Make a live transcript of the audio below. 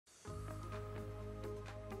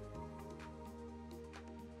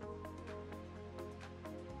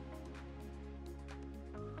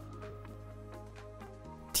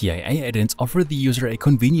TIA add-ins offer the user a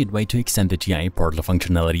convenient way to extend the TIA Portal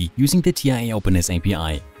functionality using the TIA Openness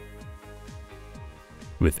API.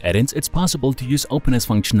 With add-ins, it's possible to use openness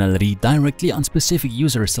functionality directly on specific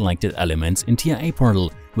user-selected elements in TIA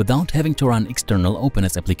Portal without having to run external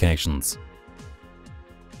openness applications.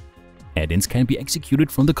 Add-ins can be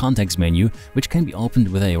executed from the context menu, which can be opened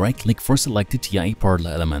with a right-click for selected TIA Portal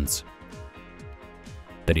elements.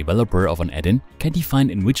 The developer of an add-in can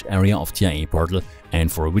define in which area of TIA Portal and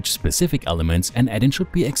for which specific elements an add-in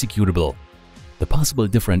should be executable. The possible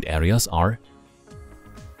different areas are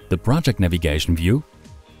the project navigation view,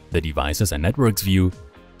 the devices and networks view,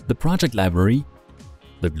 the project library,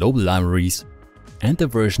 the global libraries, and the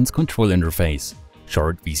versions control interface,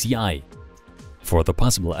 short VCI. For the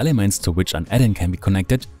possible elements to which an add-in can be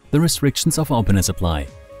connected, the restrictions of openness apply.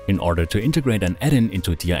 In order to integrate an add-in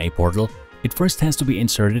into TIA Portal, it first has to be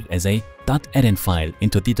inserted as a .addin file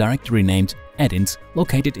into the directory named add-ins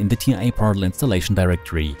located in the TIA Portal installation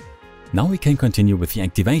directory. Now we can continue with the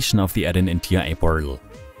activation of the add-in in TIA Portal.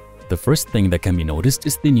 The first thing that can be noticed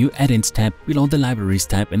is the new Add-ins tab below the Libraries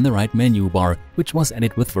tab in the right menu bar, which was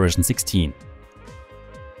added with version 16.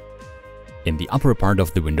 In the upper part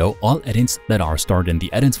of the window, all add-ins that are stored in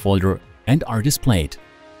the add-ins folder and are displayed.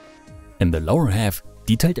 In the lower half,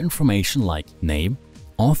 detailed information like name,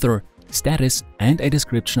 author, status, and a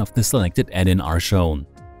description of the selected add-in are shown.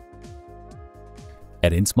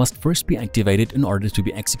 Add-ins must first be activated in order to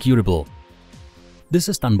be executable. This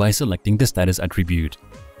is done by selecting the status attribute.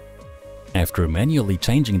 After manually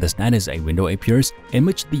changing the status, a window appears in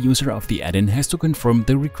which the user of the add-in has to confirm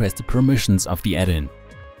the requested permissions of the add-in.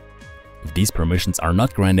 If these permissions are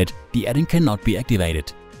not granted, the add-in cannot be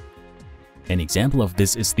activated. An example of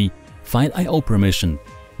this is the File I/O permission,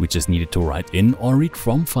 which is needed to write in or read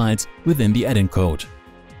from files within the add-in code.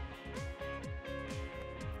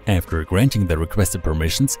 After granting the requested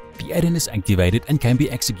permissions, the add-in is activated and can be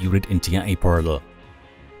executed in TIA Portal.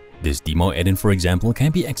 This demo add-in, for example,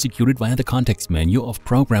 can be executed via the context menu of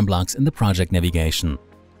program blocks in the project navigation.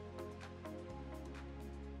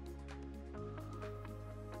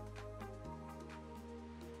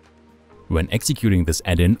 When executing this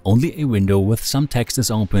add-in, only a window with some text is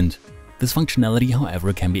opened. This functionality,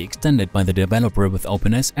 however, can be extended by the developer with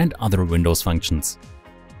openness and other Windows functions.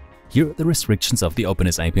 Here, the restrictions of the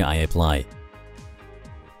Openness API apply.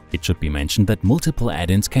 It should be mentioned that multiple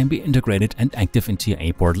add-ins can be integrated and active in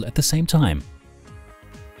TIA Portal at the same time.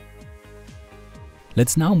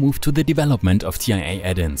 Let's now move to the development of TIA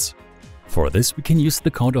add-ins. For this, we can use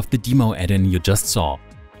the code of the demo add-in you just saw.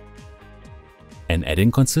 An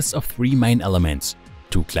add-in consists of three main elements,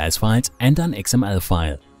 two class files and an XML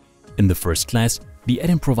file. In the first class, the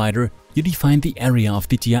add-in provider, you define the area of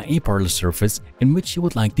the TIA Portal surface in which you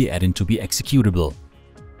would like the add-in to be executable.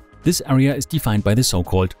 This area is defined by the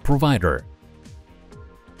so-called provider.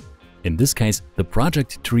 In this case, the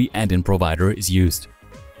project tree add-in provider is used.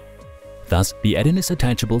 Thus, the add-in is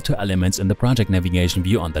attachable to elements in the project navigation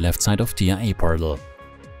view on the left side of TIA Portal.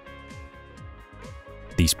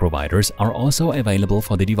 These providers are also available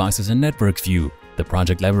for the devices and networks view, the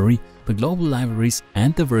project library, the global libraries,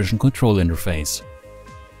 and the version control interface.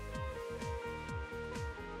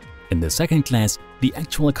 In the second class, the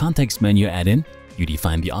actual context menu add-in, you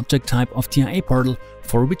define the object type of TIA Portal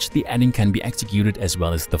for which the add-in can be executed as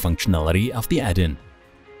well as the functionality of the add-in.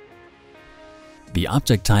 The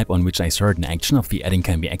object type on which a certain action of the add-in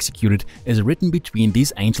can be executed is written between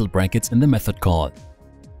these angel brackets in the method call.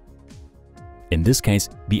 In this case,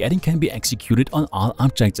 the add-in can be executed on all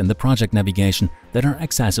objects in the project navigation that are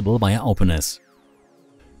accessible via openness.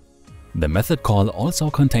 The method call also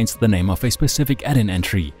contains the name of a specific add-in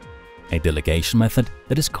entry, a delegation method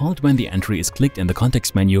that is called when the entry is clicked in the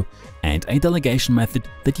context menu, and a delegation method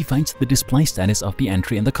that defines the display status of the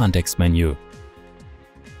entry in the context menu.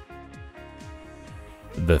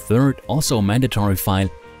 The third, also mandatory file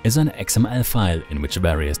is an XML file in which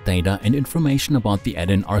various data and information about the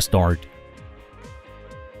add-in are stored.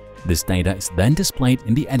 This data is then displayed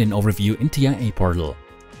in the add-in overview in TIA Portal.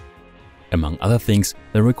 Among other things,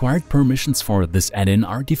 the required permissions for this add-in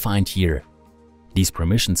are defined here. These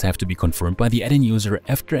permissions have to be confirmed by the add-in user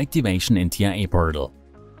after activation in TIA Portal.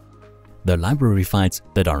 The library files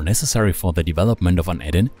that are necessary for the development of an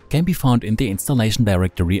add-in can be found in the installation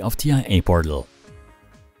directory of TIA Portal.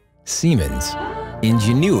 Siemens.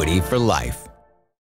 Ingenuity for life.